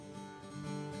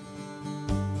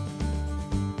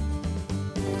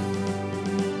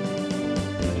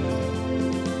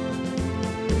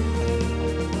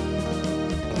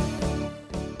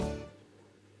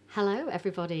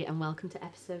everybody, and welcome to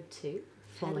episode 2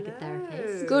 of Four-Legged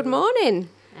Therapists. Good morning.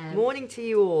 Morning to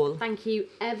you all. Thank you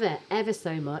ever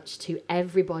so much to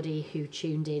everybody who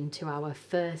tuned in to our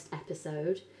first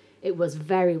episode. It was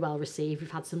very well received.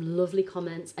 We've had some lovely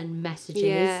comments and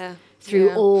messages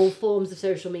through all forms of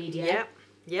social media.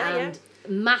 And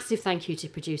massive thank you to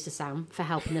producer Sam for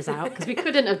helping us out, because we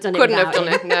couldn't have done it without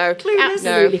him. No.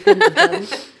 Absolutely couldn't have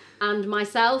done. And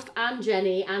myself and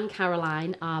Jenny and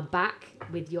Caroline are back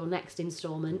with your next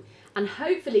instalment. And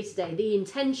hopefully today the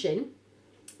intention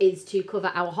is to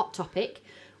cover our hot topic,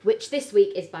 which this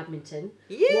week is badminton.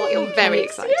 You're very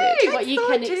excited. What you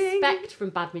can expect from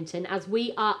badminton, as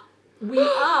we are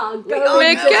going. We're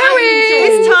going.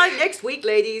 This time next week,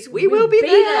 ladies, we will be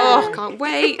there. Oh, can't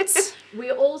wait.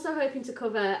 We're also hoping to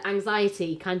cover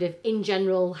anxiety, kind of in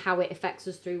general, how it affects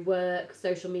us through work,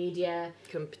 social media,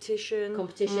 competitions,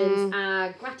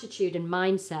 gratitude and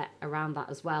mindset around that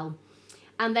as well.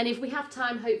 And then if we have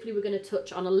time, hopefully we're going to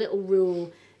touch on a little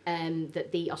rule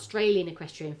that the Australian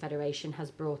Equestrian Federation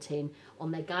has brought in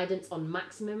on their guidance on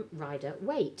maximum rider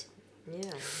weight.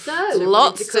 Yeah. So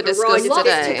lots to discuss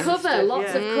today.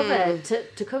 Lots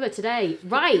to cover today.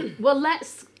 Right. Well,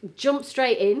 let's jump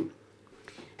straight in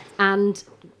and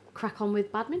crack on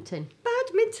with badminton.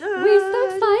 Badminton. We're so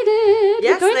excited.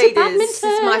 Yes, We're going ladies. to badminton. This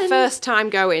is my first time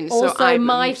going, so Also I'm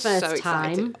my so first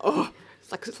excited. time. Oh,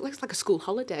 it's like a school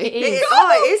holiday. It is.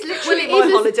 It is literally my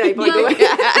holiday, by the way.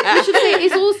 We should say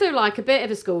it's also like a bit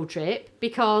of a school trip,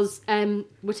 because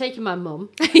we're taking my mum.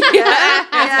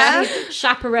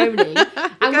 Chaperoning.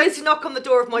 I'm going to knock on the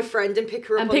door of my friend and pick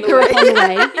her up on the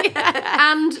way.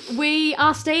 And we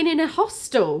are staying in a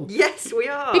hostel. Yes, we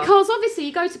are. Because obviously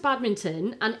you go to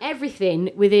badminton and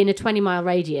everything within a 20-mile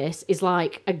radius is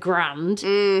like a grand.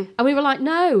 And we were like,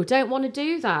 no, don't want to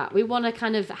do that. We want to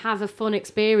kind of have a fun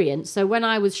experience. So when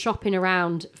I was shopping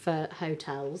around for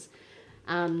hotels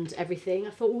and everything, I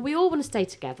thought, well, we all want to stay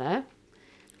together.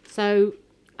 So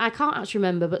I can't actually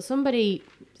remember, but somebody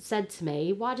said to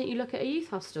me, why don't you look at a youth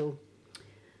hostel?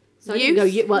 So youth?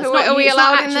 Are we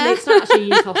allowed in there? It's not actually a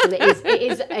youth hostel.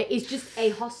 It's just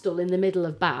a hostel in the middle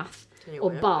of Bath.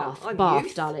 Or Bath,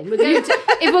 youth. Darling.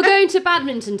 If we're going to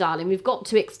badminton, darling, we've got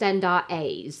to extend our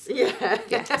A's.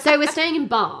 Yeah. So we're staying in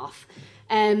Bath.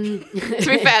 To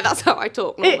be fair, that's how I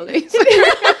talk normally.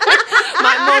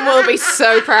 My mum will be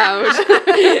so proud.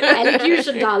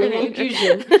 Elocution, darling,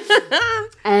 elocution.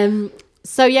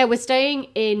 So yeah, we're staying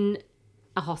in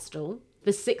a hostel.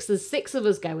 There's six of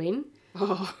us going.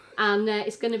 Oh. And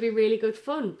it's going to be really good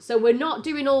fun. So we're not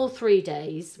doing all 3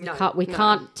 days. We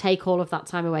can't take all of that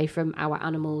time away from our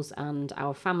animals and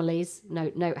our families.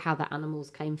 Note how the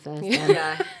animals came first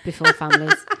before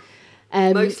families.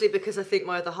 Mostly because I think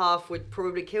my other half would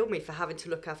probably kill me for having to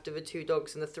look after the 2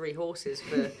 dogs and the 3 horses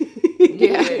for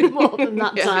more than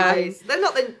that time. They're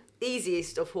not the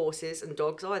easiest of horses and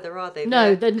dogs either, are they?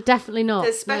 No, they're definitely not.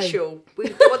 They're special. No.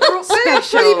 They're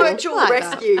pretty much all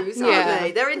rescues, aren't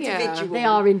they? They're individuals. They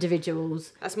are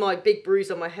individuals. That's my big bruise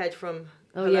on my head from...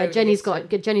 Jenny's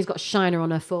got shiner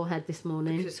on her forehead this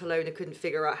morning. Because Helena couldn't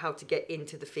figure out how to get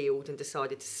into the field and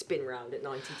decided to spin round at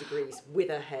 90 degrees with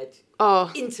her head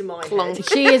into my head.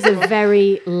 She is a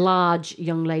very large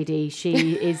young lady.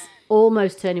 She is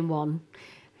almost turning 1.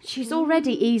 She's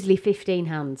already easily 15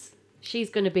 hands.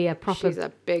 She's going to be a proper... She's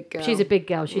a big girl. She's a big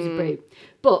girl. She's a brute.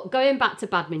 But going back to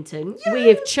badminton, we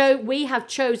have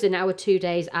chosen our 2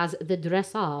 days as the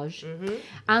dressage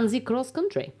and the cross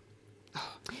country.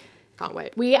 Can't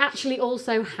wait. We actually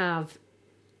also have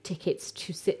tickets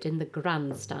to sit in the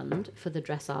grandstand for the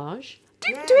dressage.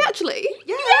 Do we actually?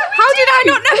 Yeah. How did I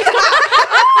not know that?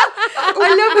 I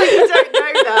love that you don't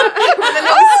know that.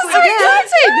 So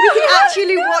exciting. We can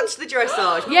actually watch the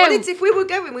dressage. If we were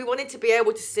going, we wanted to be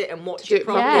able to sit and watch it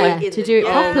properly. Do it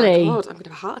properly. God, I'm going to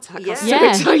have a heart attack. Yeah.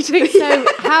 That's so exciting. So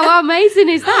how amazing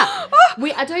is that?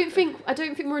 I don't think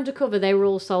we're undercover. They were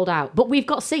all sold out, but we've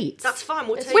got seats. That's fine.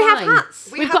 We'll take. We have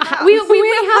hats. We have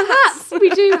hats. We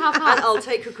do have hats. And I'll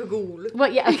take a cagoule.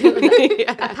 Well, a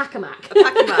pack-a-mac.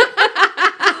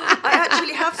 I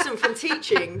actually have some from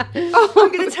teaching.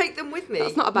 I'm going to take them with me.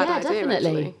 That's not a bad idea,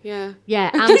 definitely. Actually.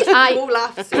 Yeah, and we'll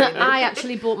laugh I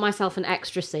actually bought myself an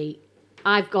extra seat.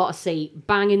 I've got a seat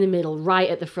bang in the middle, right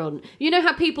at the front. You know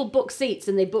how people book seats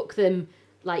and they book them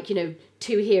like, 2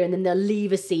 here and then they'll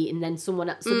leave a seat and then someone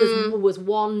else. So there was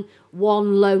one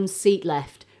lone seat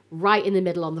left right in the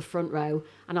middle on the front row.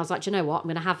 And I was like, do you know what? I'm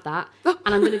going to have that.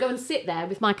 And I'm going to go and sit there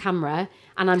with my camera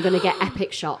and I'm going to get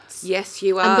epic shots. Yes,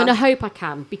 you are. I'm going to hope I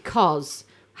can, because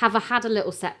have I had a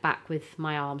little setback with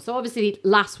my arm. So obviously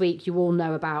last week you all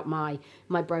know about my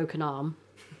broken arm.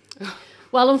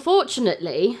 Well,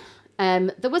 unfortunately,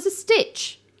 there was a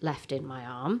stitch left in my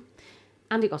arm,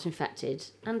 and it got infected,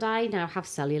 and I now have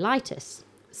cellulitis.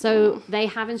 So they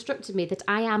have instructed me that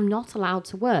I am not allowed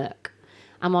to work.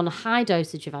 I'm on a high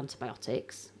dosage of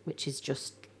antibiotics, which is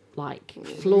just like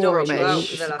flooring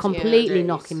me, completely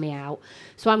knocking me out.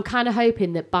 So I'm kind of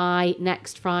hoping that by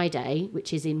next Friday,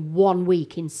 which is in 1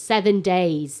 week, in 7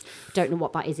 days, don't know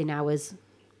what that is in hours.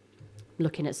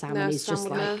 Looking at Sam, and he's just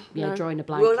like, drawing a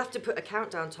blank. We'll have to put a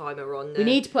countdown timer on. We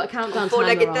need to put a countdown timer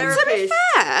on. To be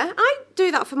fair, I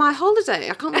do that for my holiday.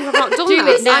 I can't believe I've not done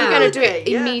that. I'm going to do it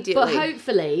immediately. But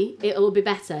hopefully it'll be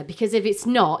better, because if it's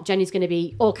not, Jenny's going to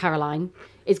be, or Caroline,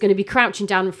 is going to be crouching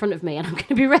down in front of me, and I'm going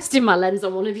to be resting my lens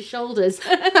on one of his shoulders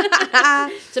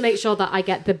to make sure that I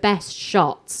get the best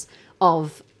shots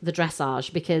of the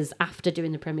dressage, because after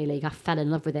doing the Premier League, I fell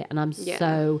in love with it, and I'm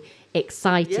so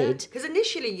excited. Because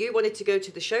initially you wanted to go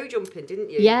to the show jumping, didn't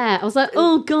you? Yeah, I was like,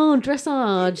 oh God,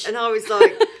 dressage. And I was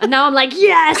like... and now I'm like,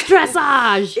 yes,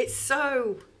 dressage! It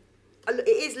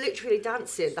is literally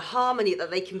dancing, the harmony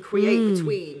that they can create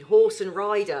between horse and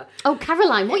rider. Oh,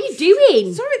 Caroline, what are you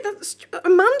doing? Sorry,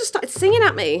 Amanda started singing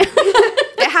at me.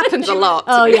 It happens a lot.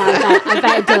 Oh, yeah, I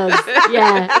bet it does.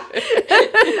 Yeah.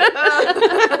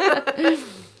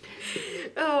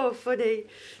 Oh, funny.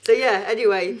 So, yeah,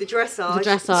 anyway, the dressage. The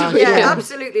dressage. Yeah,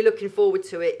 absolutely looking forward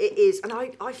to it. It is, and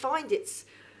I find it's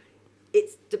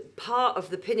the part of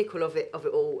the pinnacle of it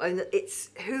all, and it's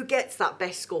who gets that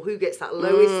best score, who gets that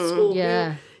lowest score,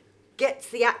 who gets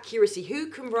the accuracy, who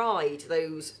can ride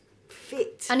those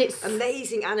fit and it's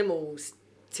amazing animals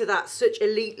to that such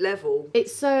elite level.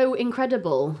 It's so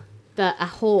incredible that a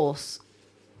horse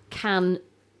can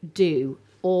do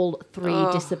all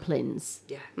three disciplines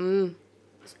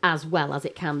as well as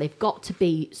it can. They've got to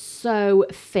be so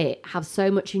fit, have so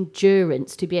much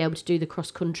endurance to be able to do the cross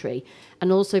country,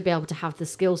 and also be able to have the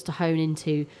skills to hone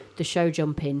into the show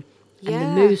jumping and the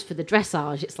moves for the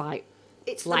dressage. It's like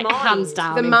hands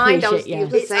down. The mind,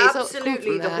 it's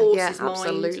absolutely the horse's mind.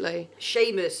 Absolutely.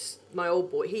 Seamus, my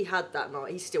old boy, he had that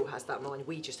mind. He still has that mind.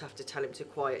 We just have to tell him to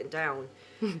quieten down.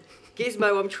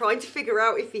 Gizmo, I'm trying to figure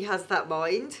out if he has that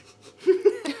mind. He's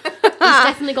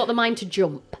definitely got the mind to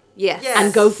jump. Yes.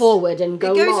 And go forward and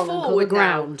go long forward and cover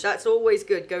ground. That's always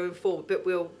good, going forward. But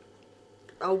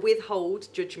I'll withhold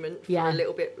judgment for a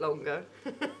little bit longer.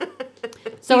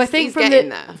 So I think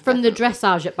from the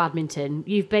dressage at Badminton,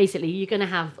 you're going to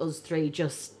have us three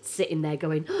just sitting there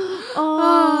going,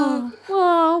 oh,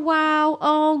 wow,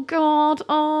 oh, God,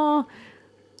 oh.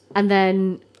 And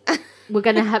then we're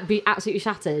going to be absolutely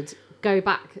shattered, go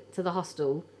back to the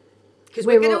hostel. Because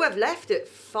we're going to have left at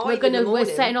 5 in the morning.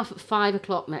 We're setting off at 5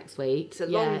 o'clock next week. It's a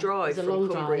long drive from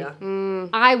Cumbria.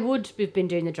 I would have been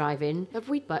doing the driving,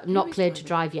 but I'm not cleared to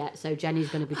drive yet, so Jenny's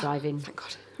going to be driving. Thank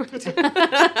God.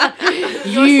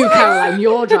 You, Caroline,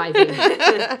 you're driving.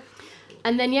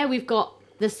 And then, we've got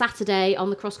the Saturday on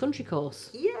the cross-country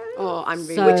course. Yeah. Oh, I'm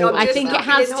really... So I think it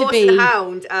has to be... Horse and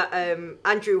Hound at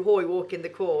Andrew Hoy walking the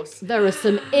course. There are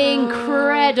some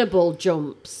incredible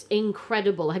jumps.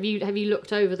 Incredible. Have you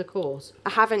looked over the course? I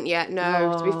haven't yet,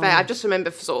 no, to be fair. I just remember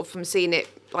sort of from seeing it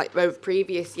like over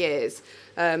previous years,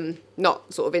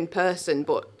 not sort of in person,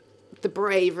 but the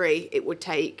bravery it would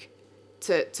take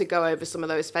to go over some of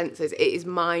those fences. It is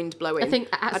mind-blowing. I think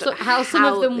how some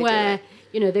of them wear...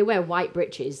 they wear white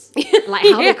breeches. Like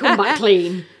how they come back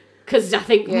clean. Because I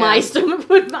think my stomach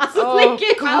would massively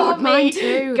give out me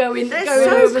going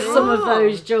over some of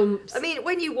those jumps. I mean,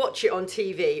 when you watch it on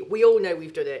TV, we all know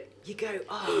we've done it. You go, do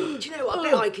you know what? I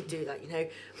bet I could do that,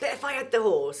 But if I had the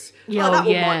horse, that one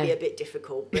might be a bit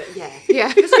difficult, but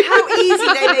Yeah. Because of how easy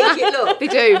they make it look. They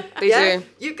do.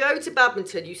 You go to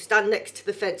Badminton, you stand next to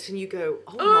the fence and you go,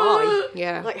 oh my.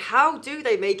 Yeah. Like, how do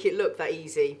they make it look that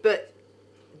easy? But...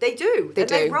 They do.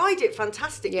 They ride it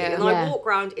fantastically. Yeah. And I walk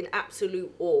around in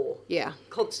absolute awe. Yeah.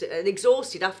 Constant and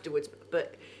exhausted afterwards,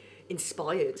 but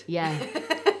inspired. Yeah.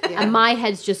 And my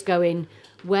head's just going,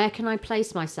 where can I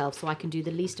place myself so I can do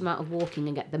the least amount of walking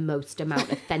and get the most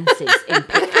amount of fences in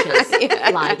pictures?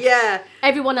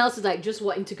 Everyone else is like just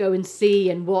wanting to go and see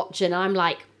and watch, and I'm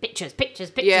like, pictures.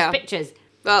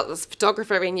 Well, there's a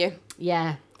photographer in you.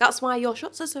 Yeah. That's why your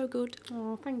shots are so good.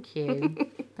 Oh, thank you.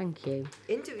 Thank you.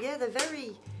 They're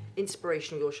very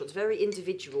inspirational, your shots, very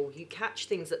individual. You catch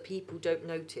things that people don't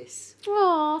notice.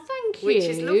 Oh, thank you. Which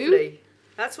is lovely.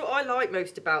 That's what I like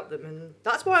most about them, and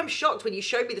that's why I'm shocked when you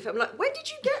showed me the film. I'm like, when did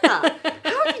you get that?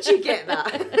 How did you get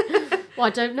that? Well,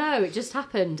 I don't know. It just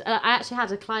happened. I actually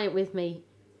had a client with me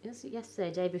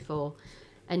yesterday, day before,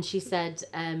 and she said,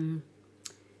 I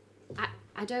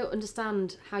don't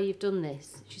understand how you've done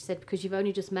this. She said, because you've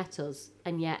only just met us,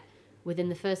 and yet within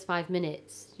the first 5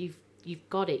 minutes, you've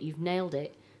got it, you've nailed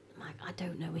it. I'm like, I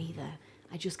don't know either.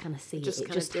 I just kind of see it. Just It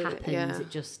kind just of do happens. it, yeah. It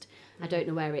just, I don't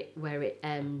know where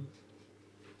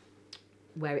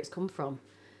it's come from,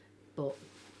 but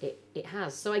it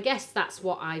has. So I guess that's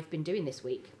what I've been doing this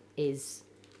week, is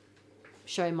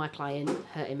showing my client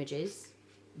her images,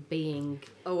 being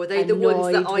were they the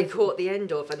ones that I with- caught the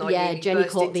end of? And I Yeah, nearly Jenny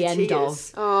burst caught the into end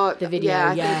tears? of the video. Yeah,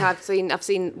 I Yeah, think I've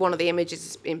seen one of the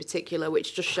images in particular,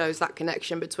 which just shows that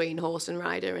connection between horse and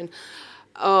rider. And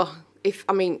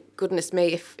goodness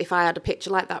me, if I had a picture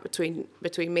like that between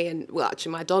me and, well,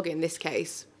 actually my dog in this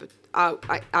case, but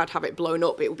I'd have it blown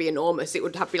up. It would be enormous. It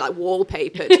would have to be like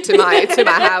wallpapered to my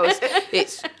house.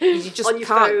 You just On your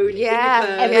can't. phone, in your purse.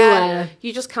 Everywhere.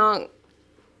 You just can't.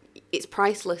 It's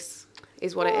priceless,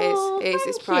 is what Oh, it is.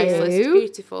 It's thank priceless. you.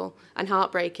 It's beautiful and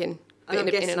heartbreaking, but And I'm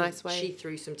in a guessing nice way. she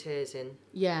threw some tears in.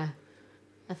 yeah.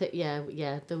 I think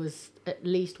there was at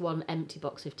least one empty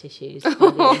box of tissues by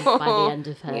the end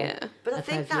of her. Yeah. But I of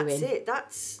think her that's viewing. it.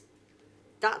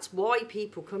 That's why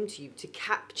people come to you, to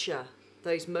capture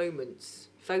those moments,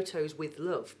 photos with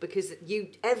love, because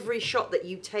every shot that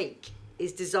you take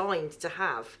is designed to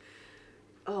have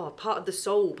part of the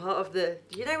soul, part of the,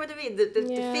 you know what I mean? The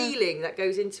feeling that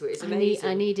goes into it is amazing.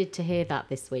 I needed to hear that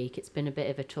this week. It's been a bit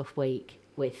of a tough week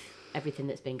with everything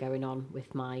that's been going on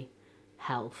with my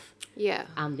health. Yeah.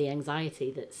 And the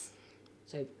anxiety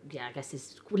I guess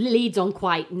this leads on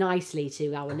quite nicely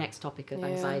to our next topic of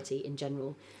anxiety in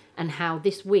general, and how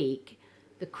this week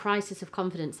the crisis of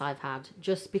confidence I've had,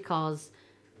 just because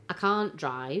I can't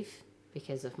drive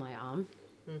because of my arm,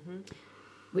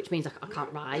 which means I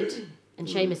can't ride, and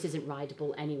Seamus isn't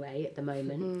rideable anyway at the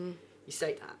moment. You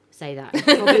say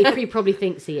that. He probably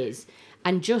thinks he is,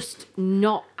 and just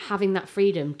not having that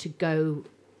freedom to go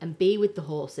and be with the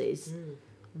horses,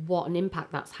 what an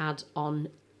impact that's had on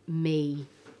me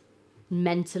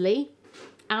mentally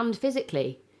and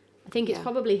physically. I think it's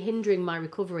probably hindering my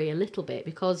recovery a little bit,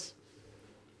 because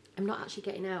I'm not actually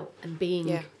getting out and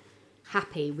being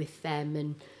happy with them.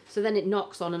 And so then it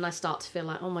knocks on, and I start to feel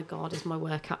like, oh my God, is my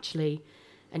work actually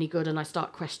any good? And I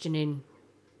start questioning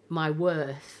my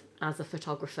worth as a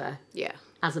photographer,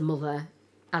 as a mother,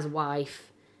 as a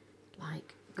wife.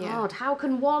 Like, God, how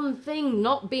can one thing,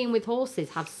 not being with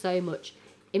horses, have so much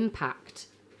impact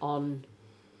on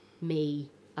me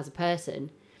as a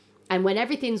person? And when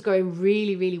everything's going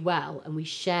really, really well, and we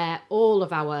share all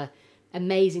of our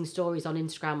amazing stories on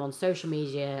Instagram, on social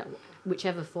media,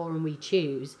 whichever forum we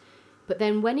choose, but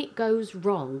then when it goes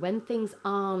wrong,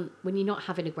 when you're not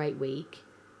having a great week,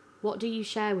 what do you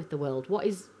share with the world?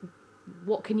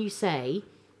 What can you say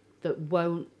that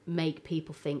won't make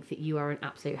people think that you are an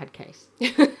absolute head case?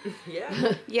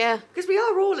 Yeah. Because we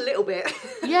are all a little bit.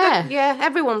 Yeah. Yeah,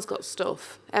 everyone's got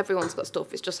stuff.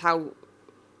 It's just how,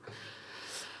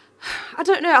 I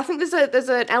don't know. I think there's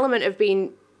an element of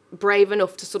being brave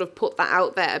enough to sort of put that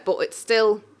out there, but it's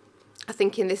still, I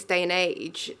think in this day and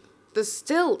age, there's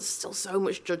still so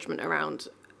much judgment around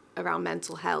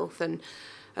mental health, and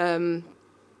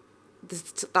there's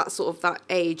that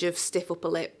age of stiff upper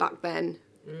lip back then,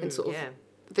 and sort of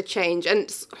the change.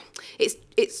 And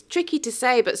it's tricky to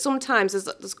say, but sometimes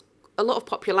there's a lot of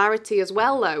popularity as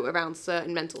well, though, around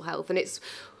certain mental health, and it's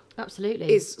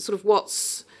absolutely is sort of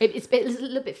what's it's a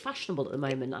little bit fashionable at the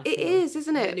moment. I feel. It is,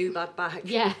 isn't it? A new bad bag.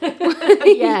 Yeah.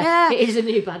 Yeah, it is a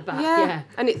new bad bag. Yeah.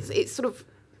 And it's sort of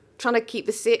trying to keep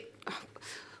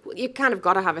you kind of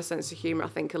got to have a sense of humour, I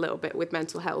think, a little bit with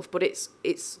mental health, but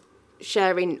it's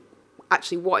sharing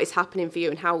actually what is happening for you,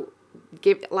 and how,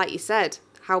 like you said,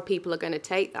 how people are going to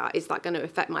take that. Is that going to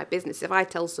affect my business? If I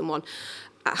tell someone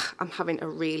I'm having a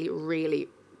really, really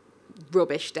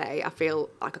rubbish day, I feel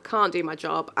like I can't do my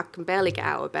job, I can barely get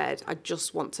out of bed, I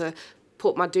just want to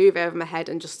put my duvet over my head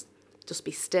and just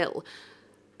be still.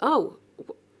 Oh,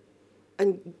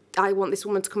 and I want this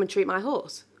woman to come and treat my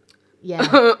horse. Yeah.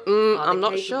 I'm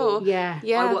not sure. Yeah.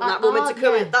 I want that woman to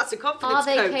come in. That's a confidence Are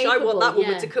they coach. I want that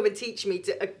woman capable? to come and teach me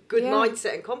a good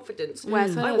mindset and confidence.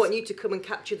 Where's I hers? want you to come and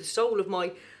capture the soul of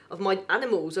my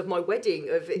animals, of my wedding,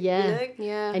 of you know.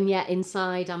 Yeah. And yet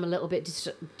inside I'm a little bit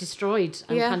destroyed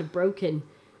and kind of broken.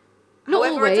 Not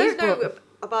However, always, I don't know but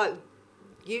about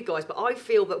you guys, but I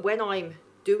feel that when I'm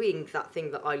doing that thing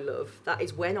that I love, that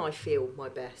is when I feel my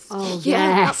best. oh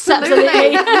Yeah, yes,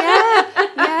 absolutely.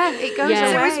 Yeah, it goes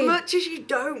Yeah. So away. as much as you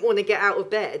don't want to get out of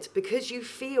bed because you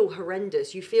feel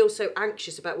horrendous, you feel so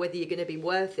anxious about whether you're going to be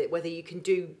worth it, whether you can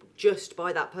do just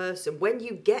by that person, when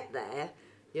you get there,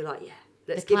 you're like, yeah,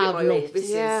 let's The give it cloud my all. lifts. This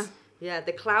Yeah. is,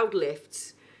 the cloud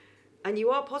lifts. And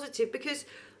you are positive because,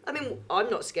 I mean, I'm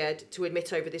not scared to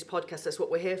admit over this podcast that's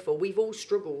what we're here for. We've all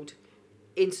struggled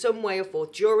in some way or form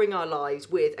during our lives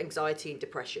with anxiety and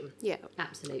depression. Yeah.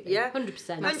 Absolutely. Yeah.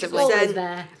 100%. 100%. Always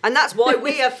there. And that's why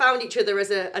we have found each other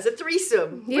as a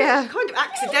threesome. Yeah. Kind of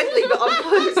accidentally, but on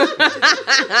purpose.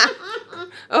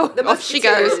 Off she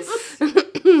goes.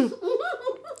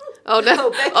 Oh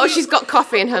no! Oh, she's got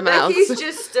coffee in her mouth. Becky's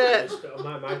just on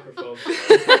my microphone.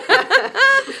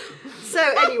 So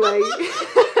anyway.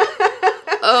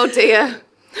 Oh dear.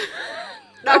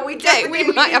 No, we definitely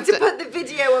we might need have to to put the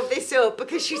video of this up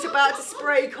because she's about to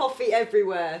spray coffee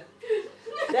everywhere.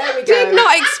 There we go. Did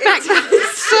not expect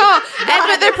that. So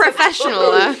ever the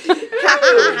professional.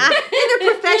 In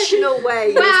a professional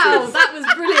way. Wow, that was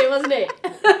brilliant, wasn't it?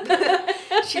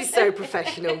 She's so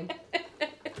professional.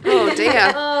 Oh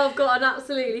dear. Oh, I've got an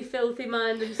absolutely filthy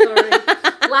mind. I'm sorry.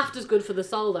 Laughter's good for the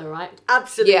soul, though, right?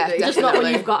 Absolutely. Yeah, Just not when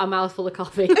Definitely. you've got a mouthful of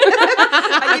coffee. And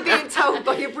you're being told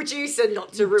by your producer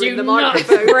not to ruin Do the not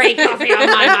microphone. spray coffee on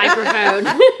my microphone.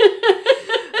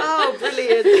 Oh,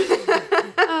 brilliant.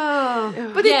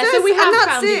 But Yeah, so we have and that's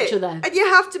found it. each other. And you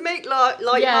have to make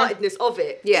lightheartedness of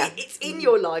it. Yeah. It's in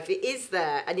your life. It is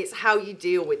there. And it's how you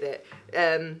deal with it.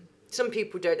 Some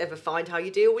people don't ever find how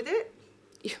you deal with it.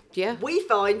 Yeah. We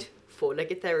find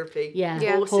four-legged therapy. Yeah,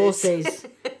 Yeah. horses.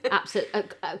 Absolutely.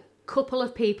 A couple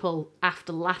of people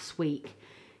after last week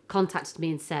contacted me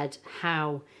and said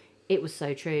how it was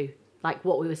so true. Like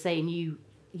what we were saying,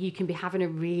 you can be having a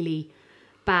really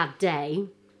bad day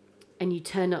and you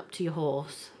turn up to your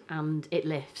horse and it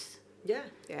lifts. Yeah.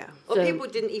 Yeah. Or So- people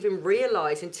didn't even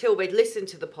realise until they'd listened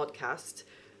to the podcast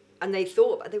and they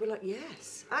thought, they were like,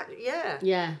 yes,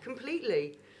 Yeah.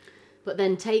 completely. But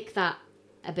then take that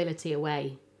ability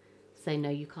away. Say, no,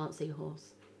 you can't see your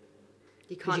horse.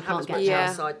 You can't you have can't as get much Yeah.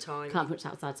 outside time. Can't have much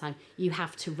outside time. You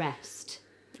have to rest.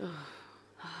 You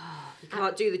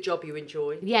can't do the job you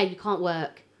enjoy. Yeah, you can't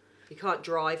work. You can't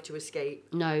drive to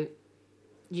escape. No,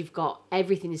 you've got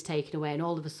everything is taken away, and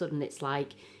all of a sudden it's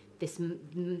like this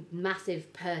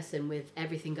massive person with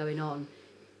everything going on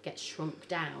gets shrunk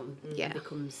down Yeah. and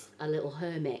becomes a little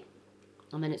hermit,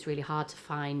 and then it's really hard to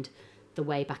find the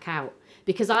way back out,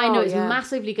 because I know it's yeah.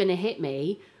 massively going to hit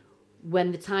me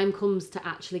when the time comes to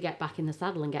actually get back in the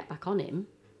saddle and get back on him.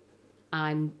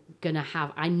 I'm gonna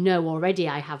have, I know already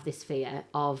I have this fear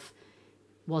of,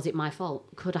 was it my fault?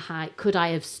 Could I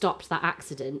have stopped that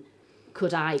accident?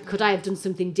 Could I have done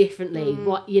something differently?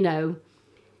 What, you know?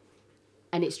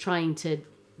 And it's trying to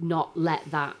not let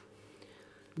that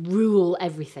rule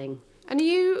everything. And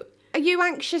are you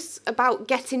anxious about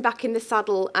getting back in the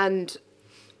saddle and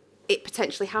it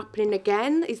potentially happening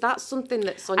again? Is that something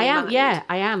that's on your mind? Yeah,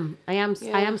 I am. I am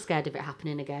Yeah. scared of it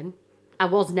happening again. I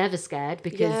was never scared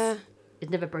because Yeah. I'd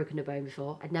never broken a bone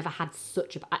before. I'd never had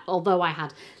although I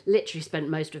had literally spent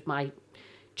most of my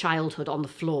childhood on the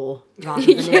floor rather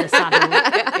than in a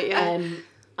saddle. Yeah.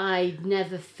 I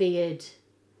never feared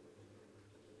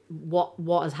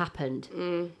what has happened,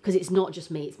 because it's not just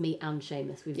me, it's me and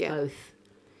Seamus. We've Yeah. both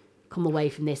come away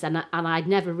from this, and I'd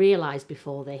never realised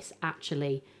before this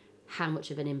actually how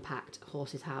much of an impact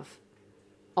horses have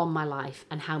on my life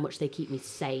and how much they keep me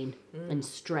sane and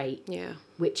straight. Yeah.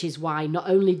 Which is why not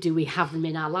only do we have them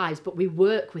in our lives, but we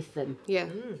work with them. Yeah.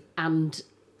 And,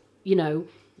 you know,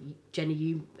 Jenny,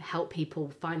 you help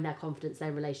people find their confidence,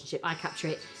 their relationship. I capture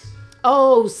it.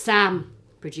 Oh, Sam,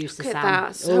 producer Look at Sam.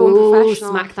 that, so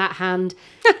unprofessional. Smack that hand.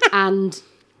 And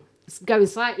going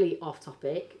slightly off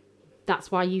topic,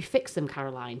 that's why you fix them,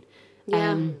 Caroline.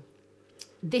 Yeah.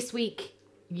 This week,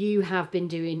 you have been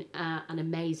doing an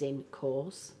amazing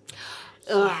course.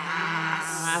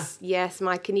 Yes,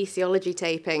 my kinesiology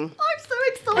taping. I'm so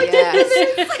excited. Yes.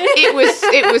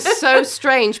 it was so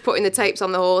strange putting the tapes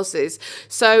on the horses.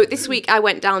 So this week I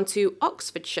went down to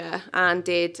Oxfordshire and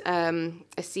did a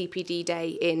CPD day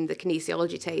in the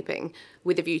kinesiology taping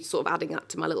with a view to sort of adding that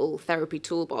to my little therapy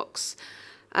toolbox.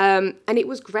 And it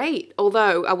was great,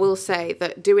 although I will say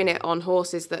that doing it on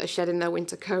horses that are shedding their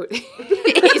winter coat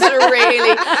is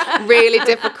really, really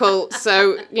difficult.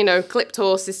 So, you know, clipped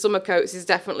horses, summer coats is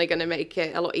definitely going to make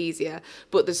it a lot easier.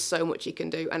 But there's so much you can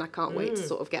do, and I can't wait to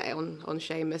sort of get it on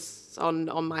Seamus,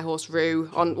 on my horse Rue,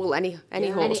 on any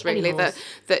horse any really horse.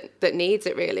 that needs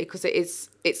it really, because it's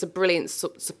a brilliant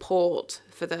support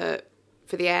for the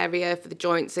area, for the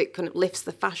joints. It kind of lifts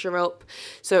the fascia up,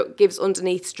 so it gives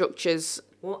underneath structures.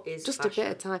 What is Just fascia? a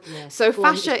bit of time. Yeah. So Go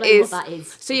on, fascia explain what that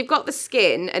is. So you've got the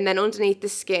skin, and then underneath the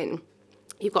skin,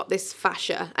 you've got this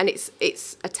fascia, and it's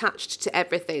attached to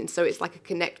everything. So it's like a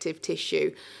connective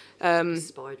tissue.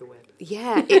 Spider web.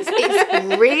 Yeah,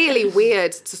 it's really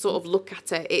weird to sort of look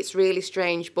at it. It's really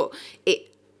strange, but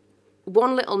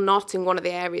one little knot in one of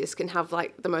the areas can have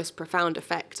like the most profound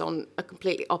effect on a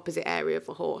completely opposite area of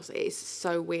the horse. It is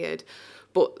so weird.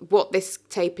 But what this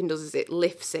taping does is it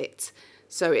lifts it,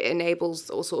 so it enables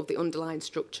all sort of the underlying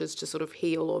structures to sort of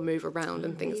heal or move around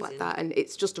and things like that. And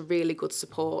it's just a really good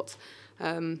support.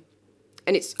 And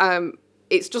it's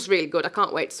just really good. I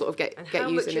can't wait to sort of get using it. And how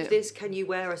much of this can you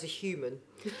wear as a human?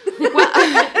 You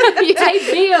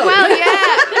take me up. Well,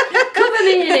 yeah. Cover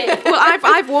me in it. Well,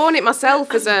 I've worn it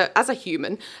myself as a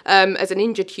human, as an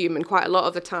injured human, quite a lot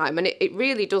of the time, and it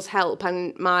really does help.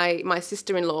 And my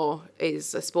sister-in-law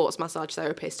is a sports massage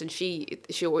therapist, and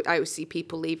I always see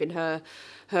people leaving her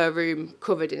room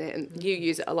covered in it, and you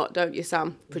use it a lot, don't you,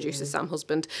 Sam? Producer Sam,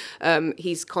 husband.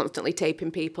 He's constantly taping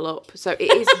people up, so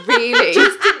it is really.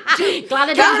 Glad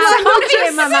I didn't have culture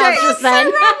in my mouth just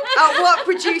then. What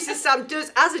producer Sam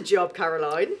does as a job,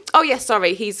 Caroline? Oh yes,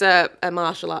 sorry, he's a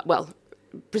martial art,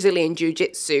 Brazilian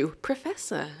Jiu-Jitsu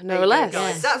professor, no less.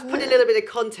 Yes. That's putting a little bit of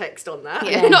context on that.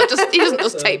 Yeah, he doesn't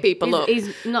just take people up.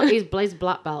 He's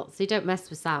black belt, so you don't mess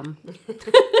with Sam.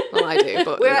 Well, I do,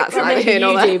 but that's Well, neither maybe here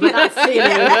nor you do, there.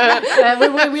 but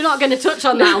that's we're not going to touch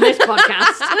on that on this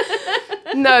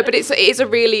podcast. No, but it is a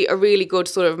really good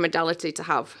sort of modality to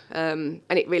have, and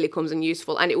it really comes in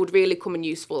useful. And it would really come in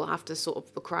useful after sort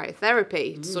of the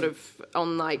cryotherapy, sort of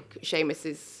on like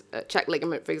Seamus's check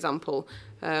ligament, for example.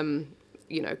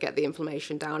 Get the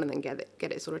inflammation down and then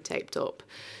get it sort of taped up.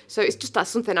 So that's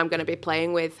something I'm going to be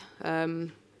playing with,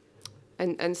 and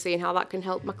seeing how that can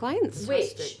help my clients.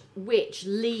 Which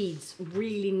leads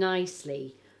really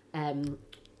nicely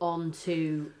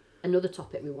onto another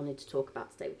topic we wanted to talk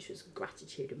about today, which was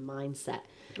gratitude and mindset.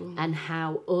 Ooh. And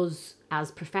how us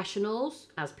as professionals,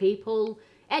 as people,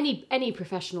 any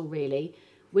professional really,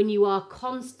 when you are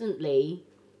constantly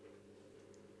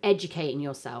educating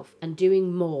yourself and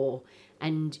doing more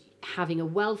and having a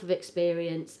wealth of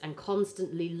experience and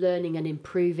constantly learning and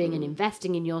improving and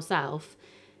investing in yourself,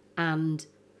 and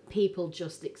people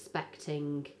just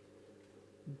expecting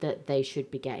that they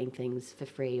should be getting things for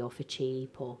free or for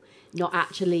cheap, or not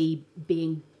actually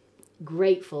being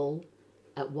grateful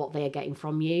at what they are getting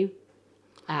from you,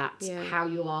 at how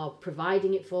you are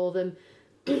providing it for them.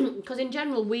 Because in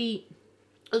general, we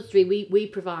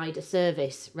provide a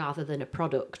service rather than a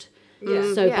product.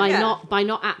 Yeah. So by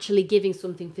not actually giving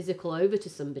something physical over to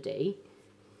somebody,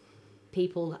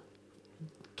 people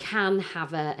can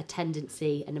have a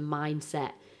tendency and a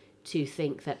mindset to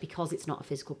think that because it's not a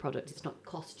physical product, it's not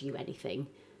cost you anything,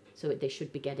 so they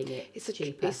should be getting it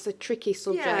cheaper. It's a tricky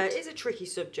subject. Yeah, it is a tricky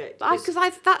subject. Because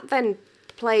that then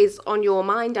plays on your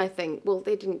mind, I think. Well,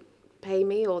 they didn't pay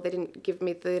me, or they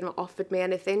didn't offered me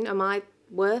anything. Am I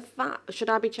worth that? Should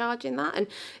I be charging that? And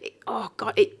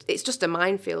it's just a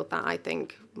minefield, that, I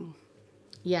think.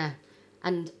 Yeah.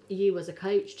 And you as a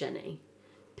coach, Jenny,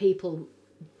 people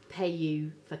pay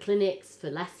you for clinics,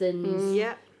 for lessons.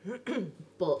 Yeah.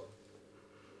 But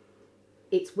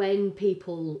it's when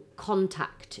people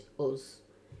contact us,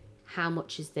 how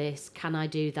much is this? Can I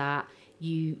do that?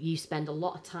 You spend a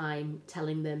lot of time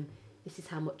telling them, this is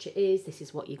how much it is, this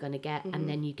is what you're going to get, and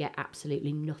then you get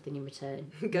absolutely nothing in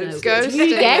return. Ghosted. You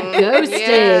get ghosted.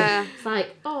 Yeah. It's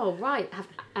like, oh, right,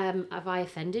 have I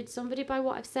offended somebody by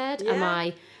what I've said?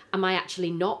 Yeah. Am I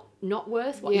actually not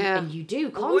worth what and you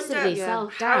do constantly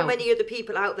self-doubt. How many other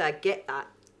people out there get that?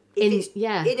 In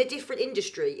a different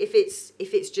industry, if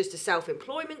it's just a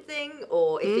self-employment thing,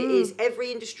 or if it is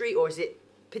every industry, or is it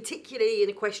particularly in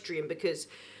equestrian? Because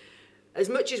as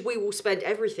much as we will spend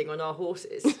everything on our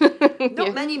horses,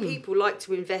 not many people like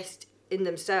to invest in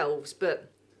themselves. But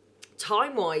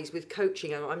time-wise, with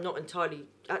coaching, I'm not entirely...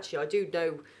 Actually, I do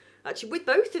know... Actually, with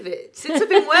both of it, since I've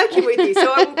been working with you,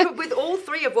 so I will put with all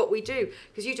three of what we do,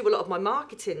 because you do a lot of my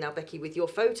marketing now, Becky, with your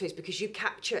photos, because you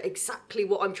capture exactly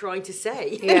what I'm trying to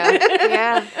say.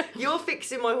 Yeah. You're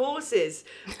fixing my horses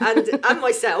and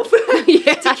myself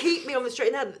to keep me on the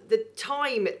straight and narrow. The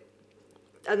time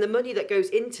and the money that goes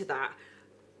into that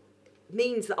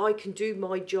means that I can do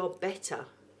my job better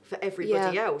for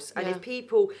everybody else. And if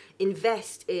people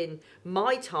invest in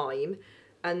my time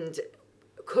and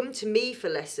come to me for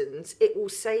lessons, it will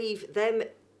save them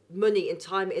money and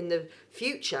time in the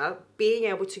future, being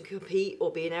able to compete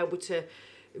or being able to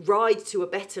ride to a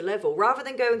better level, rather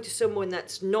than going to someone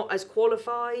that's not as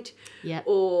qualified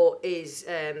or is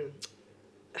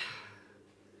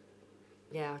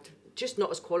just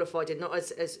not as qualified and not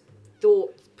as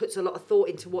puts a lot of thought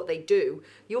into what they do.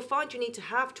 You'll find you need to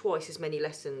have twice as many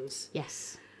lessons.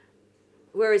 Yes.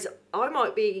 Whereas I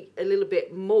might be a little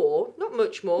bit more, not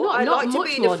much more. I Not like to much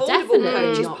be an more, affordable definitely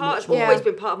coach. It's not part much of more. always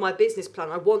been part of my business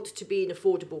plan. I want to be an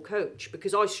affordable coach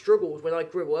because I struggled when I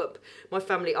grew up. My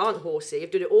family aren't horsey.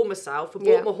 I've done it all myself. I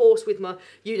bought my horse with my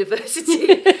university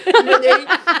money.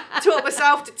 Taught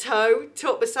myself to tow.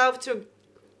 Taught myself to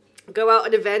go out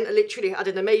an event. I literally had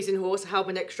an amazing horse. I held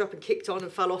my neck strap and kicked on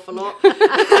and fell off a lot.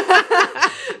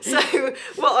 So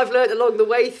what I've learned along the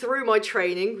way through my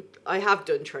training, I have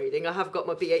done training. I have got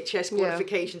my BHS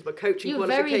qualifications, my coaching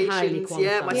Very highly qualifications.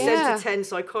 qualified. My 10 to 10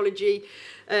 psychology.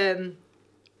 I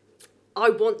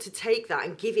want to take that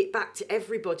and give it back to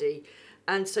everybody.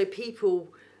 And so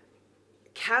people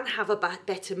can have a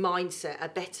better mindset, a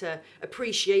better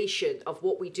appreciation of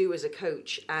what we do as a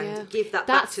coach, and give that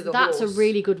back to the horse. That's a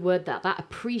really good word, that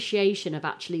appreciation of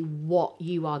actually what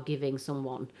you are giving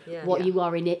someone, what you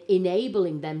are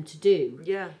enabling them to do.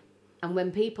 Yeah. And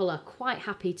when people are quite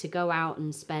happy to go out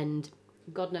and spend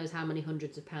God knows how many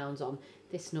hundreds of pounds on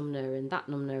this numner and that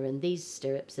numner and these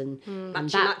stirrups and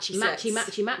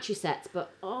matchy sets,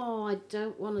 but I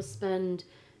don't want to spend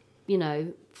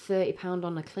 £30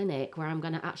 on a clinic where I'm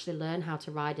going to actually learn how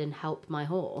to ride and help my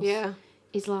horse. Yeah.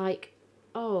 It's like,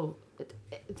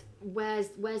 where's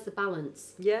the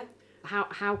balance? Yeah.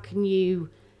 How can you?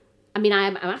 I mean,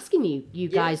 I'm asking you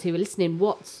guys who are listening,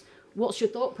 what's your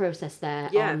thought process there?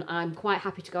 Yeah. I'm quite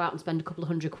happy to go out and spend a couple of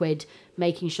 £100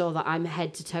 making sure that I'm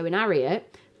head to toe in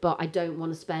Harriet, but I don't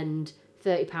want to spend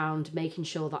 £30 making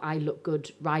sure that I look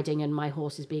good riding and my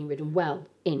horse is being ridden well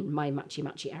in my matchy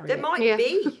Harriet. There might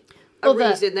be a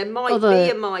reason. There might be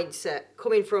a mindset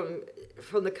coming from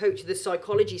the coach, the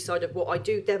psychology side of what I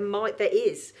do. There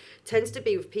tends to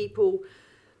be with people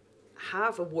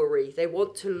have a worry. They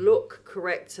want to look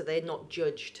correct so they're not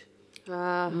judged.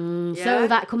 So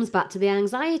that comes back to the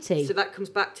anxiety.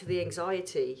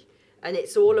 And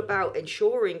it's all about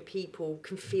ensuring people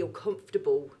can feel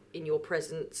comfortable in your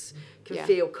presence, can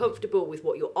feel comfortable with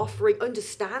what you're offering,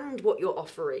 understand what you're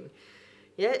offering.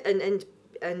 Yeah, and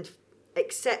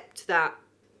accept that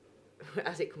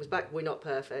as it comes back, we're not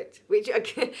perfect. Which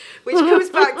comes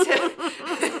back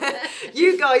to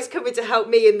you guys coming to help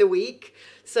me in the week.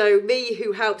 So me,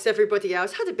 who helps everybody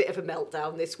else, had a bit of a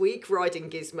meltdown this week riding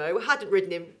Gizmo. I hadn't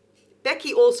ridden him.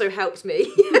 Becky also helps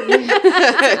me.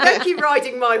 Becky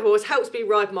riding my horse helps me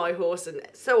ride my horse, and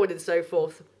so on and so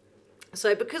forth.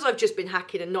 So because I've just been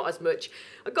hacking and not as much,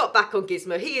 I got back on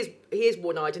Gizmo. He is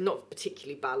one-eyed and not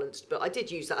particularly balanced, but I did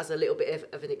use that as a little bit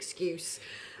of an excuse.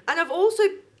 And I've also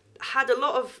had a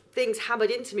lot of things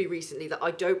hammered into me recently that I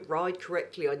don't ride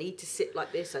correctly. I need to sit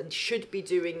like this and should be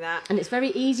doing that. And it's very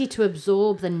easy to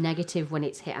absorb the negative when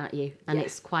it's hit at you, and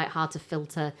it's quite hard to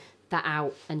filter that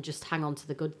out and just hang on to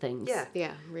the good things.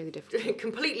 Yeah, really difficult.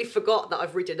 Completely forgot that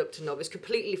I've ridden up to novice,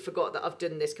 completely forgot that I've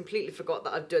done this, completely forgot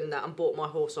that I've done that and bought my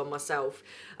horse on myself,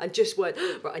 and just went,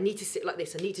 right, I need to sit like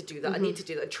this, I need to do that, I need to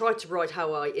do that, and tried to ride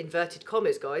how I, inverted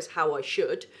commas guys, how I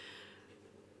should.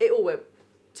 It all went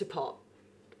to pot.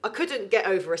 I couldn't get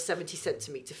over a 70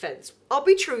 centimetre fence. I'll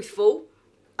be truthful,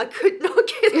 I could not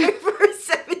get over a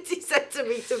 70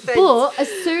 centimetre fence. But as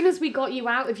soon as we got you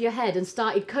out of your head and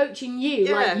started coaching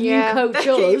you like you coach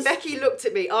us... Becky looked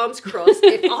at me, arms crossed.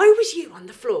 If I was you on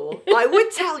the floor, I would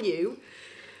tell you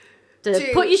to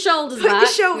put your shoulders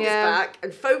back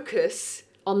and focus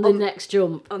on the next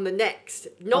jump. On the next,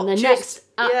 not the just...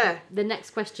 the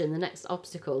next question, the next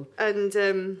obstacle. And,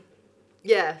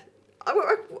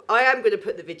 I am going to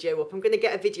put the video up. I'm going to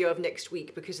get a video of next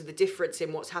week because of the difference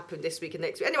in what's happened this week and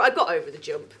next week. Anyway, I got over the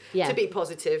jump, to be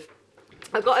positive.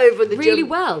 I got over the jump. Really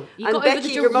well. You got over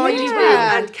the jump reminded really me,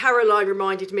 well. and Caroline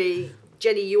reminded me,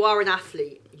 Jenny, you are an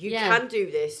athlete. You can do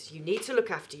this. You need to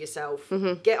look after yourself.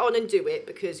 Get on and do it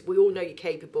because we all know you're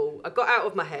capable. I got out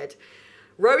of my head,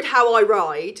 rode how I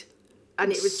ride,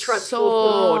 and it was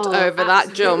transformed over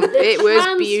that jump. It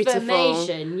was beautiful.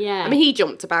 Yeah. I mean, he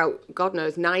jumped about, God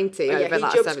knows, 90 over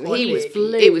that 7. He was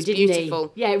flew, it was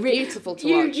beautiful. He? Yeah, beautiful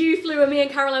to watch. You flew, and me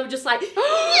and Caroline were just like,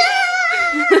 yes!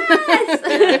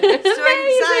 So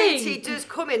anxiety does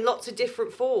come in lots of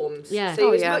different forms. Yeah.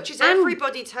 So as much as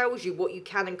everybody tells you what you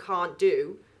can and can't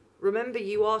do, remember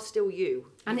you are still you.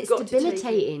 And it's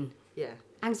debilitating. Yeah.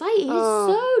 Anxiety is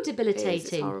so debilitating.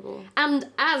 It's horrible. And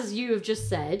as you have just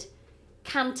said,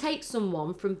 can take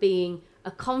someone from being a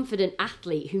confident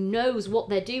athlete who knows what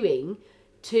they're doing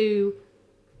to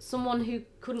someone who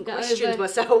couldn't get questioned over...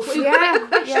 myself. Who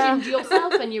questioned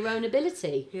yourself and your own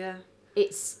ability. Yeah.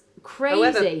 It's crazy.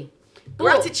 However,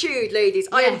 gratitude, ladies.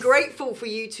 Yes. I am grateful for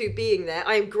you two being there.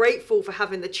 I am grateful for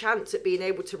having the chance at being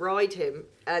able to ride him,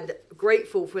 and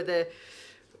grateful for the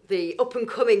up and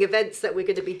coming events that we're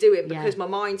going to be doing, because my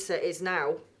mindset is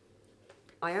now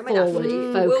I am an athlete.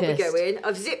 We'll be going.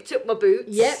 I've zipped up my boots.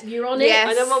 Yep, you're on it.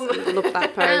 Yes. And I'm on I love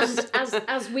that post. And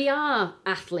as we are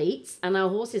athletes, and our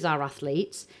horses are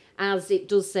athletes, as it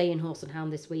does say in Horse and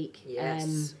Hound this week.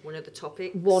 Yes, one of the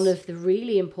topics. One of the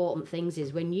really important things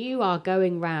is when you are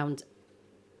going round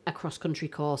a cross-country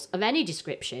course of any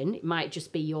description, it might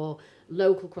just be your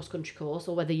local cross-country course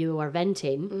or whether you are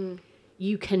eventing,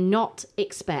 you should not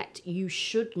expect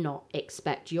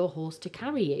your horse to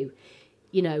carry you.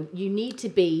 You know, you need to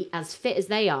be as fit as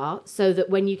they are so that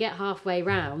when you get halfway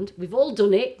round, we've all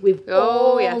done it. We've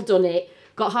all done it.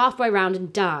 Got halfway round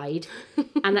and died.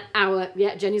 And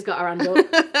Jenny's got her hand up.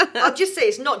 I'll just say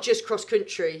it's not just cross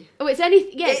country. Oh, it's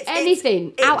anything. Yeah, it's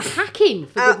anything. Out hacking,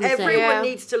 for goodness sake. Everyone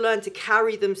needs to learn to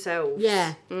carry themselves.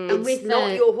 Yeah. And with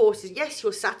not your horses. Yes,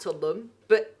 you're sat on them,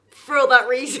 but for all that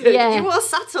reason, you are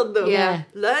sat on them. Yeah.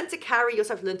 Learn to carry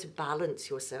yourself. Learn to balance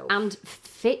yourself. And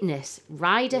fitness,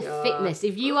 rider fitness.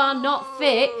 If you are not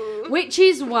fit, which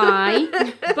is why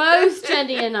both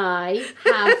Jenny and I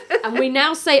have, and we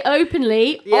now say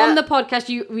openly on the podcast,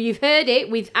 you've heard it,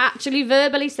 we've actually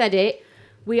verbally said it,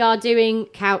 we are doing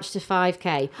Couch to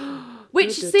 5K.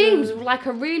 Which seems like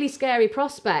a really scary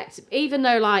prospect, even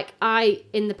though like I,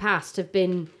 in the past, have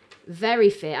been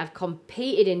very fit. I've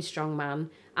competed in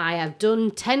strongman. I have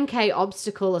done 10K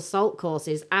obstacle assault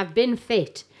courses. I've been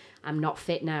fit. I'm not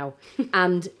fit now.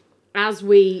 And as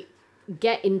we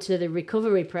get into the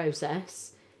recovery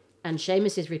process, and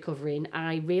Seamus is recovering,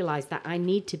 I realise that I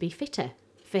need to be fitter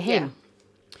for him.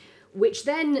 Yeah. Which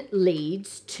then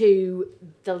leads to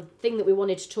the thing that we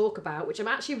wanted to talk about, which I'm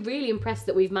actually really impressed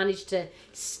that we've managed to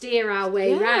steer our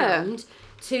way round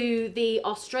to the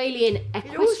Australian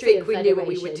Equestrian Federation. We knew what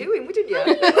we were doing, wouldn't you?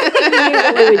 We knew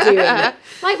what we were doing.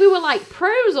 Like we were like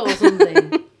pros or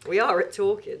something. We are at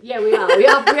talking. Yeah, we are. We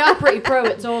are pretty pro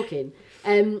at talking.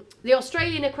 The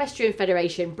Australian Equestrian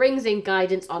Federation brings in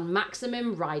guidance on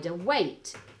maximum rider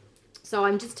weight. So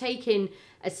I'm just taking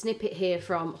a snippet here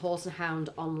from Horse and Hound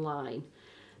Online.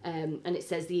 And it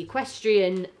says the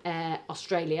Equestrian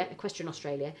Australia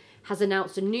has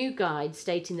announced a new guide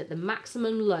stating that the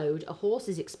maximum load a horse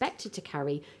is expected to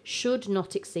carry should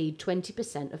not exceed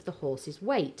 20% of the horse's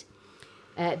weight.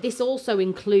 This also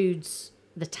includes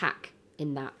the tack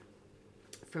in that.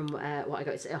 From what I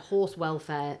got, it's a horse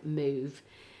welfare move.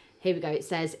 Here we go. It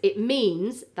says, it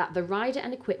means that the rider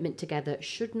and equipment together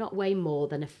should not weigh more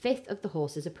than a fifth of the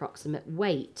horse's approximate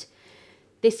weight.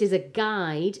 This is a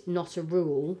guide, not a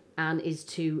rule, and is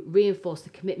to reinforce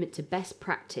the commitment to best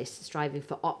practice, striving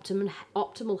for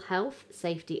optimal health,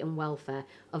 safety and welfare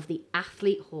of the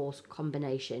athlete-horse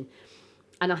combination.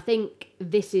 And I think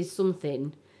this is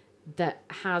something that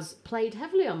has played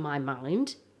heavily on my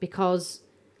mind because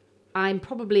I'm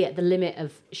probably at the limit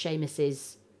of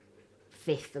Seamus's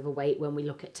fifth of a weight when we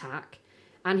look at tack.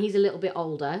 And he's a little bit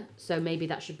older, so maybe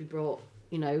that should be brought,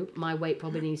 my weight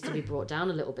probably needs to be brought down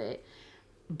a little bit.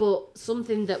 But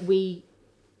something that we,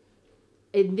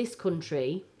 in this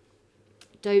country,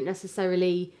 don't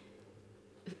necessarily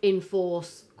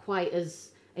enforce quite as...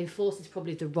 Enforce is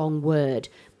probably the wrong word,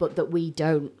 but that we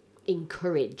don't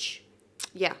encourage.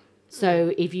 Yeah.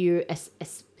 So if you're at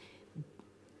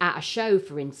a show,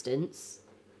 for instance,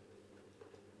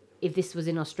 if this was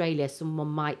in Australia, someone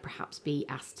might perhaps be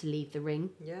asked to leave the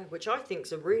ring. Yeah, which I think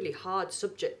is a really hard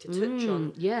subject to touch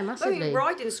on. Yeah, massively. I mean,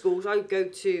 riding schools, I go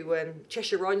to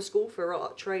Cheshire Riding School for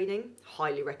art training.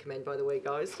 Highly recommend, by the way,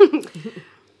 guys.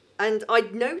 And I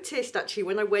noticed, actually,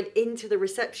 when I went into the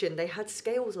reception, they had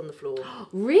scales on the floor.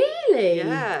 Really?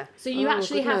 Yeah. So you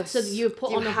actually have to, you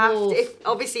put on a horse.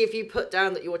 Obviously, if you put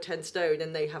down that you're 10 stone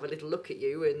and they have a little look at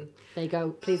you and... They go,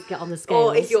 please get on the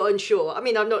scales. Or if you're unsure. I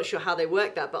mean, I'm not sure how they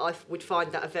work that, but I would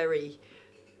find that a very...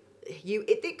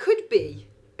 It could be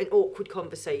an awkward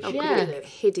conversation. Yeah.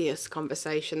 Hideous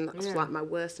conversation. That's like my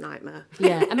worst nightmare.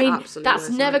 Yeah, I mean, that's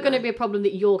never going to be a problem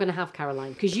that you're going to have,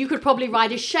 Caroline, because you could probably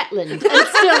ride a Shetland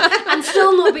and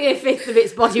still not be a fifth of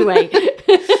its body weight.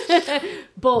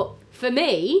 But for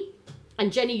me,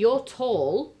 and Jenny, you're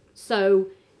tall, so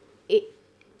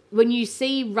when you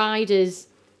see riders,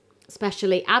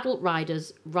 especially adult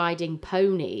riders, riding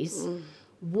ponies,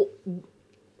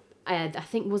 I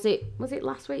think was it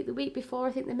last week, the week before?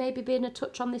 I think there may be been a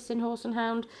touch on this in Horse and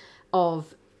Hound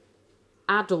of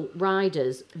adult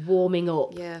riders warming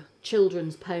up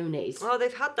children's ponies. Oh,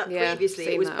 they've had that previously.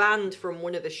 It was banned from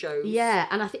one of the shows. Yeah,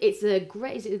 and I think it's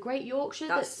is it the Great Yorkshire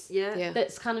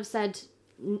that's kind of said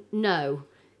no.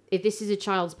 If this is a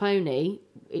child's pony,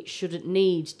 it shouldn't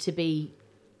need to be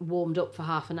warmed up for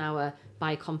half an hour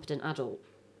by a competent adult.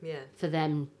 Yeah. For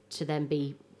them to then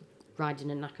be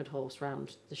riding a knackered horse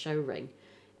round the show ring,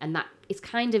 and that is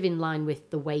kind of in line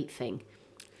with the weight thing.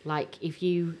 Like if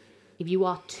you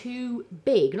are too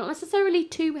big, not necessarily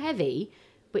too heavy,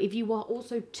 but if you are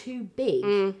also too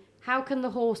big, how can the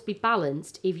horse be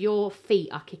balanced if your feet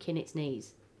are kicking its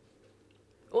knees?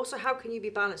 Also, how can you be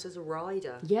balanced as a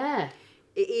rider? Yeah.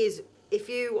 It is, if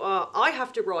you are, I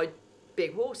have to ride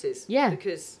big horses. Yeah.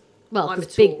 Because Well, I'm a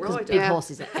because tall rider. big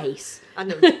horses are ace. I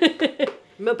know.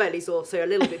 My belly's also a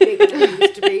little bit bigger than it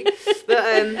used to be.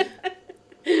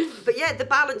 But yeah, the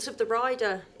balance of the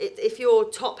rider. If you're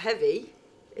top heavy,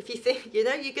 if you think, you're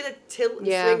going to tilt and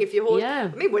swing if your horse... Yeah.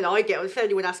 I mean, when I get on, if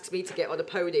anyone asks me to get on a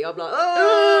pony, I'm like,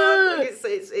 oh!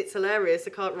 It's hilarious.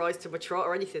 I can't rise to my trot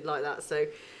or anything like that. So,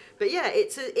 but yeah,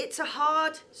 it's a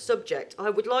hard subject. I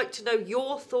would like to know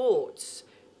your thoughts,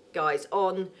 guys,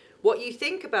 on what you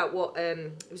think about what...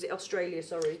 was it Australia,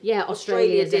 sorry? Yeah,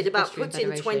 Australia did about Equestrian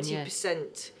putting Federation,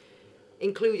 20%,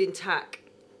 including tack,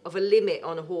 of a limit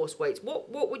on a horse weight.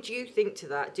 What would you think to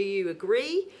that? Do you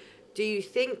agree? Do you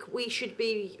think we should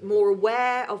be more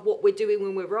aware of what we're doing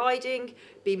when we're riding?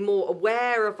 Be more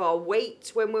aware of our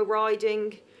weight when we're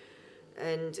riding?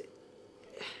 And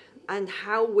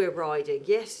how we're riding.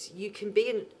 Yes, you can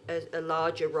be a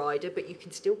larger rider, but you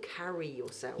can still carry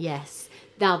yourself. Yes.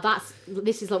 Now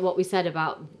this is like what we said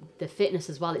about the fitness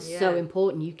as well. It's so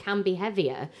important. You can be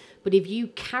heavier, but if you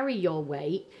carry your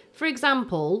weight, for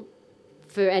example,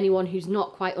 for anyone who's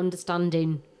not quite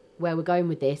understanding where we're going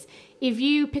with this, if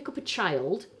you pick up a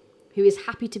child who is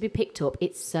happy to be picked up,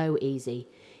 it's so easy.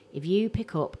 If you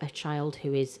pick up a child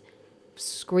who is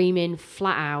screaming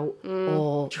flat out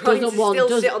or trying to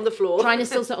still sit on the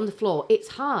floor, it's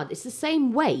hard. It's the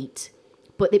same weight,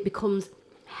 but it becomes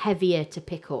heavier to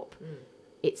pick up.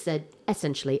 It's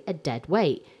essentially a dead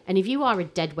weight, and if you are a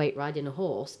dead weight riding a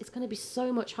horse, it's going to be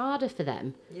so much harder for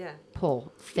them.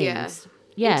 Poor things.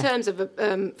 In terms of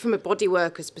from a body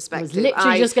worker's perspective, I was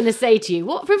literally just going to say to you,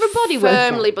 what from a body worker? I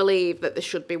firmly believe that there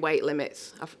should be weight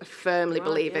limits. I firmly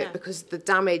believe it, because the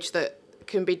damage that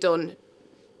can be done.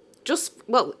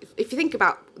 If you think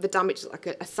about the damage like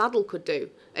a saddle could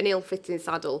do, an ill-fitting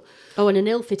saddle. Oh, and an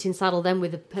ill-fitting saddle then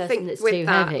with a person that's too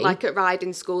heavy. Like at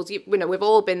riding schools, you know, we've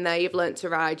all been there. You've learnt to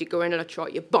ride. You're going on a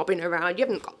trot. You're bobbing around. You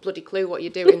haven't got a bloody clue what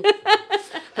you're doing.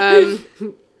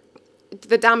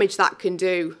 The damage that can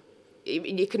do,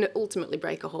 you can ultimately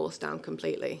break a horse down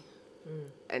completely,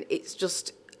 and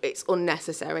it's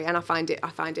unnecessary. And I find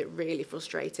it really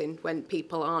frustrating when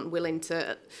people aren't willing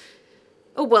to.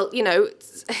 Oh, well, you know,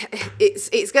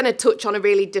 it's going to touch on a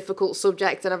really difficult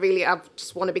subject, and I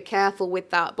just want to be careful with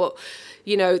that. But,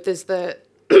 you know, there's the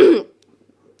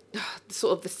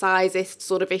sort of the sizist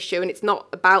sort of issue, and it's not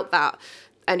about that.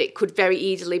 And it could very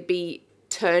easily be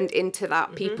turned into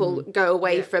that. People go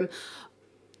away from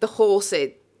the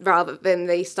horses rather than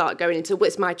they start going into, well,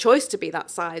 it's my choice to be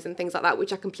that size and things like that,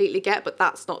 which I completely get, but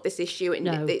that's not this issue. And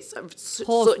it's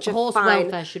such a horse fine...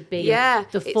 welfare should be the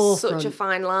forefront. It's such a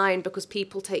fine line, because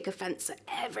people take offence at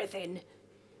everything.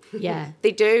 Yeah.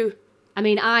 They do. I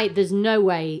mean, there's no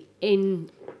way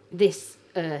in this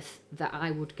earth that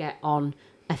I would get on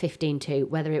a 15-2,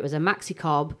 whether it was a maxi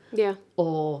cob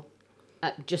or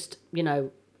just, you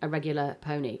know, a regular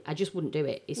pony. I just wouldn't do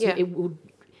it.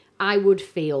 I would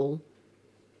feel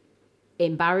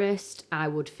embarrassed. I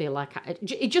would feel like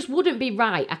it just wouldn't be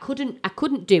right. I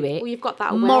couldn't do it. Well, you've got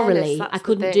that awareness. Morally, I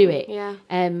couldn't do it. Yeah.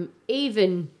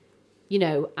 Even, you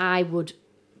know, I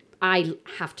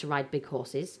have to ride big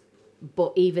horses,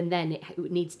 but even then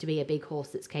it needs to be a big horse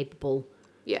that's capable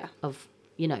of,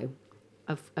 you know,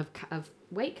 of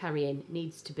weight carrying. It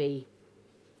needs to be,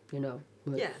 you know,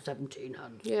 17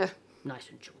 hand. Yeah.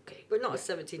 Nice and chunky. But not a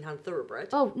 17-hand thoroughbred.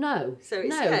 Oh, no. So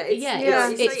it's,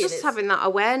 it's just having that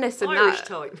awareness and Irish that...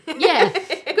 time. Yeah.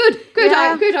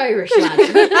 Good Irish lad.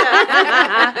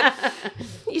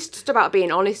 It's just about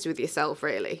being honest with yourself,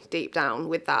 really, deep down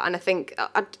with that. And I think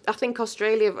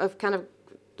Australia have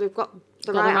they've got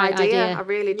the right idea. I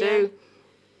really do.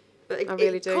 But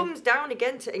it comes down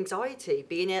again to anxiety,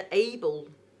 being able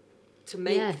to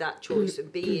make that choice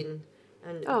and being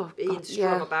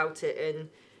strong about it. And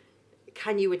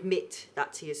can you admit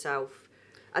that to yourself?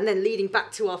 And then leading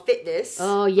back to our fitness.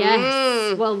 Oh,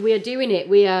 yes. Well, we are doing it.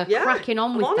 We are cracking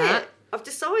on with that. I've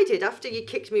decided, after you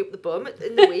kicked me up the bum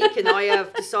in the week, and I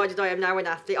have decided I am now an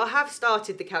athlete. I have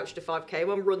started the Couch to 5K. I'm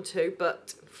on run 2,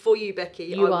 but for you,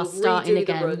 Becky, I will redo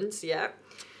the runs. Yeah.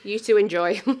 You two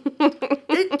enjoy. Do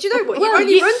you know what? You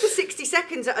only run for 60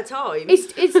 seconds at a time.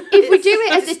 If we do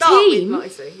it as a team,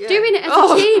 doing it as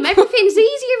a team, everything's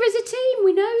easier as a team.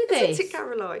 We know this. Isn't it,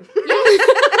 Caroline?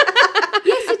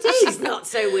 Yes, it positivity. She's not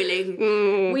so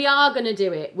willing. We are going to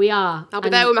do it. We are. I'll be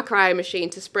there with my crying machine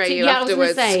to spray you Yeah,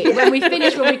 afterwards. I was going to say, when we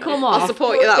finish, when we come off, I'll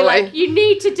support you that be way. like, you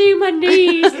need to do my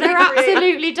knees. They're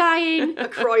absolutely dying. A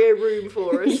cryo room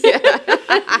for us.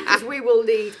 Because we will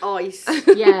need ice.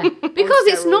 Yeah, because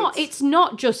it's steroids.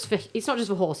 not just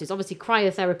for horses. Obviously,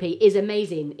 cryotherapy is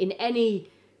amazing in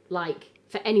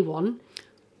for anyone.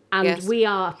 And Yes. we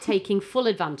are taking full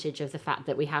advantage of the fact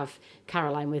that we have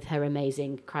Caroline with her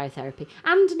amazing cryotherapy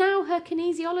and now her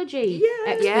kinesiology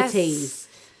expertise.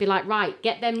 Be like, right,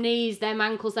 get them knees, them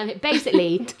ankles, them hips.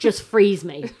 Basically, just freeze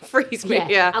me. Freeze me,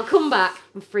 yeah. I'll come back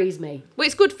and freeze me. Well,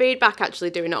 it's good feedback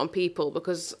actually doing it on people,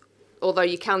 because although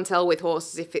you can tell with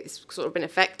horses if it's sort of been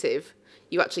effective,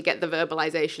 you actually get the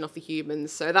verbalisation off the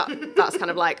humans. So that's kind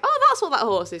of like, oh, that's what that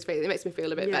horse is feeling. It makes me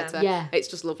feel a bit better. Yeah. It's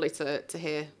just lovely to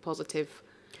hear positivity.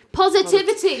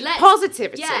 Positivity.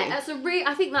 Positivity. Yeah,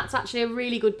 I think that's actually a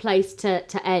really good place to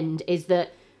end, is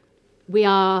that we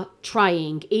are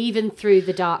trying, even through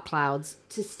the dark clouds,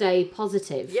 to stay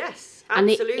positive. Yes, And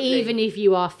absolutely. even if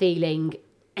you are feeling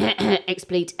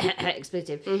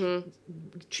expletive,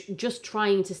 just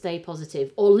trying to stay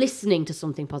positive or listening to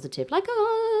something positive, like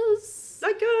us.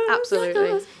 Like us.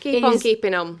 Absolutely. Keep on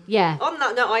keeping on. Yeah. On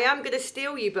that note, I am going to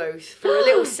steal you both for a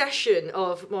little session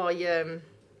of my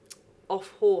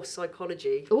off-horse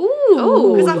psychology.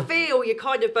 Ooh. Because I feel you're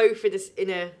kind of both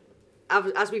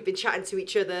as we've been chatting to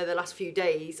each other the last few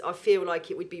days, I feel like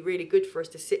it would be really good for us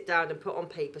to sit down and put on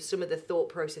paper some of the thought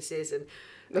processes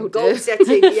and goal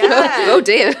setting. Yeah. Oh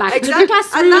dear. Back to the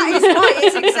classroom. And that is right,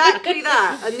 it's exactly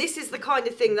that. And this is the kind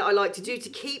of thing that I like to do to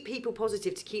keep people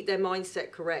positive, to keep their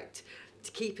mindset correct,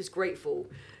 to keep us grateful,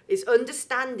 is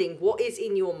understanding what is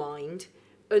in your mind,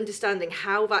 understanding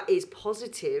how that is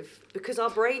positive, because our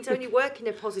brains only work in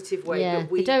a positive way. Yeah,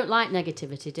 But they don't like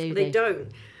negativity, do they? They don't.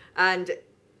 And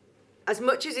as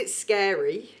much as it's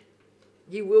scary,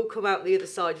 you will come out the other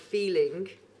side feeling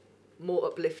more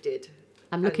uplifted.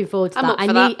 I'm looking forward to I'm that. up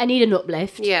for that. I need an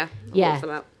uplift. Yeah. Yeah, For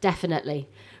that. definitely.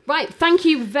 Right, thank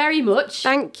you very much.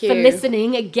 Thank you. For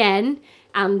listening again.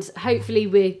 And hopefully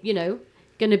we're,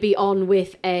 going to be on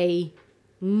with a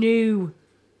new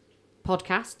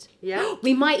podcast. Yeah.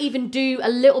 We might even do a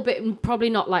little bit, probably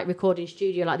not like recording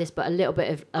studio like this, but a little bit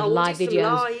of we'll live do some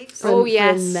videos. lives. Oh,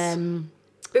 yes.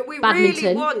 But we really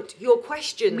Badminton. want your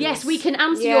questions. Yes, we can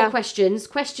answer Yeah. your questions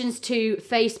to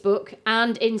Facebook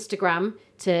and Instagram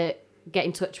to get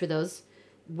in touch with us.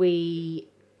 We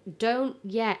don't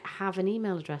yet have an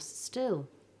email address still.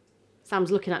 Sam's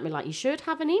looking at me like, you should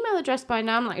have an email address by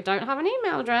now. I'm like, I don't have an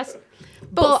email address.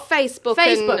 But Facebook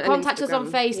and contact us on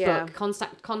Instagram. Facebook.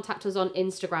 Yeah. Contact us on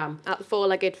Instagram. At the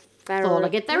Four-Legged Therapist.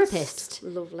 Four-Legged Therapist.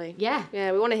 Lovely. Yeah.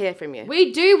 Yeah, we want to hear from you.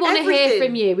 We do want to hear Everything.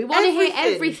 from you. We want to hear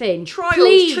everything. Trials,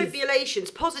 Please.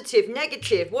 tribulations, positive,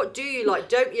 negative. What do you like,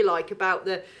 don't you like about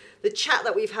the chat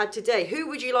that we've had today? Who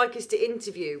would you like us to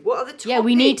interview? What are the topics? Yeah,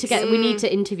 we need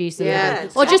to interview someone. Yeah,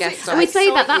 Or just guess so. we say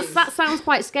that Excite you. that sounds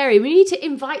quite scary. We need to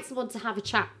invite someone to have a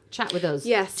chat with us.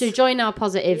 Yes. To join our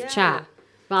positive Yeah. chat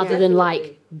rather Yeah. than like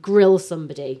Definitely. grill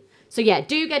somebody. So yeah,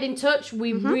 do get in touch.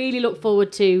 We really look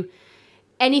forward to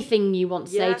anything you want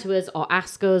to say Yeah. to us or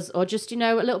ask us or just, a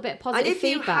little bit of positive And if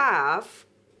feedback. you have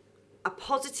a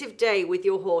positive day with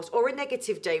your horse or a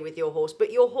negative day with your horse,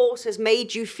 but your horse has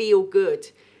made you feel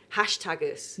good, hashtag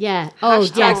us. Yeah. Oh,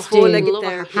 Hashtag yes, four-legged do. Love a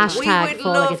therapy. hashtag We would four-legged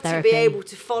love therapy. to be able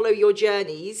to follow your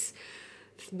journeys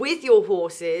with your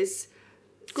horses,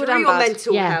 Good through and your bad.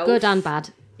 mental Yeah, health. good and bad.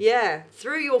 Yeah,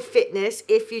 through your fitness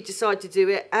if you decide to do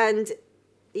it. And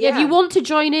Yeah, if you want to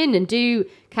join in and do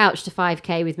Couch to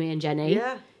 5K with me and Jenny,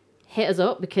 Yeah. hit us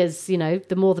up because,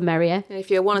 the more the merrier. And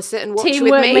if you want to sit and watch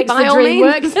Teamwork with me, makes by the all dream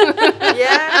means. work.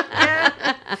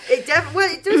 Yeah. It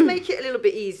does make it a little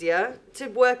bit easier to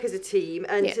work as a team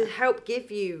and to help give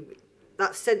you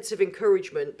that sense of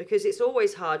encouragement, because it's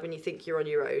always hard when you think you're on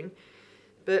your own,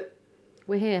 but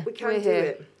We're here. we can We're do here.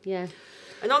 it. Yeah.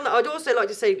 And on that, I'd also like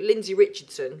to say, Lindsay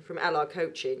Richardson from LR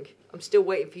Coaching, I'm still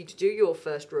waiting for you to do your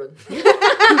first run.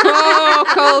 Oh,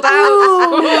 cold out.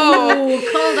 Oh,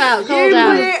 cold out. You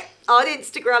put it on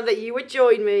Instagram that you would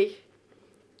join me.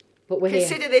 But we're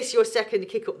Consider this your second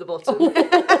kick up the bottom. here.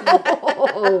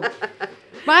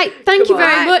 Right. Thank Come you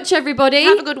very on. much, everybody.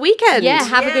 Have a good weekend. Yeah,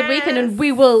 have a good weekend, and Yes.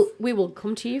 we will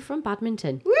come to you from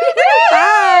Badminton.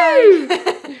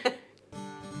 Bye!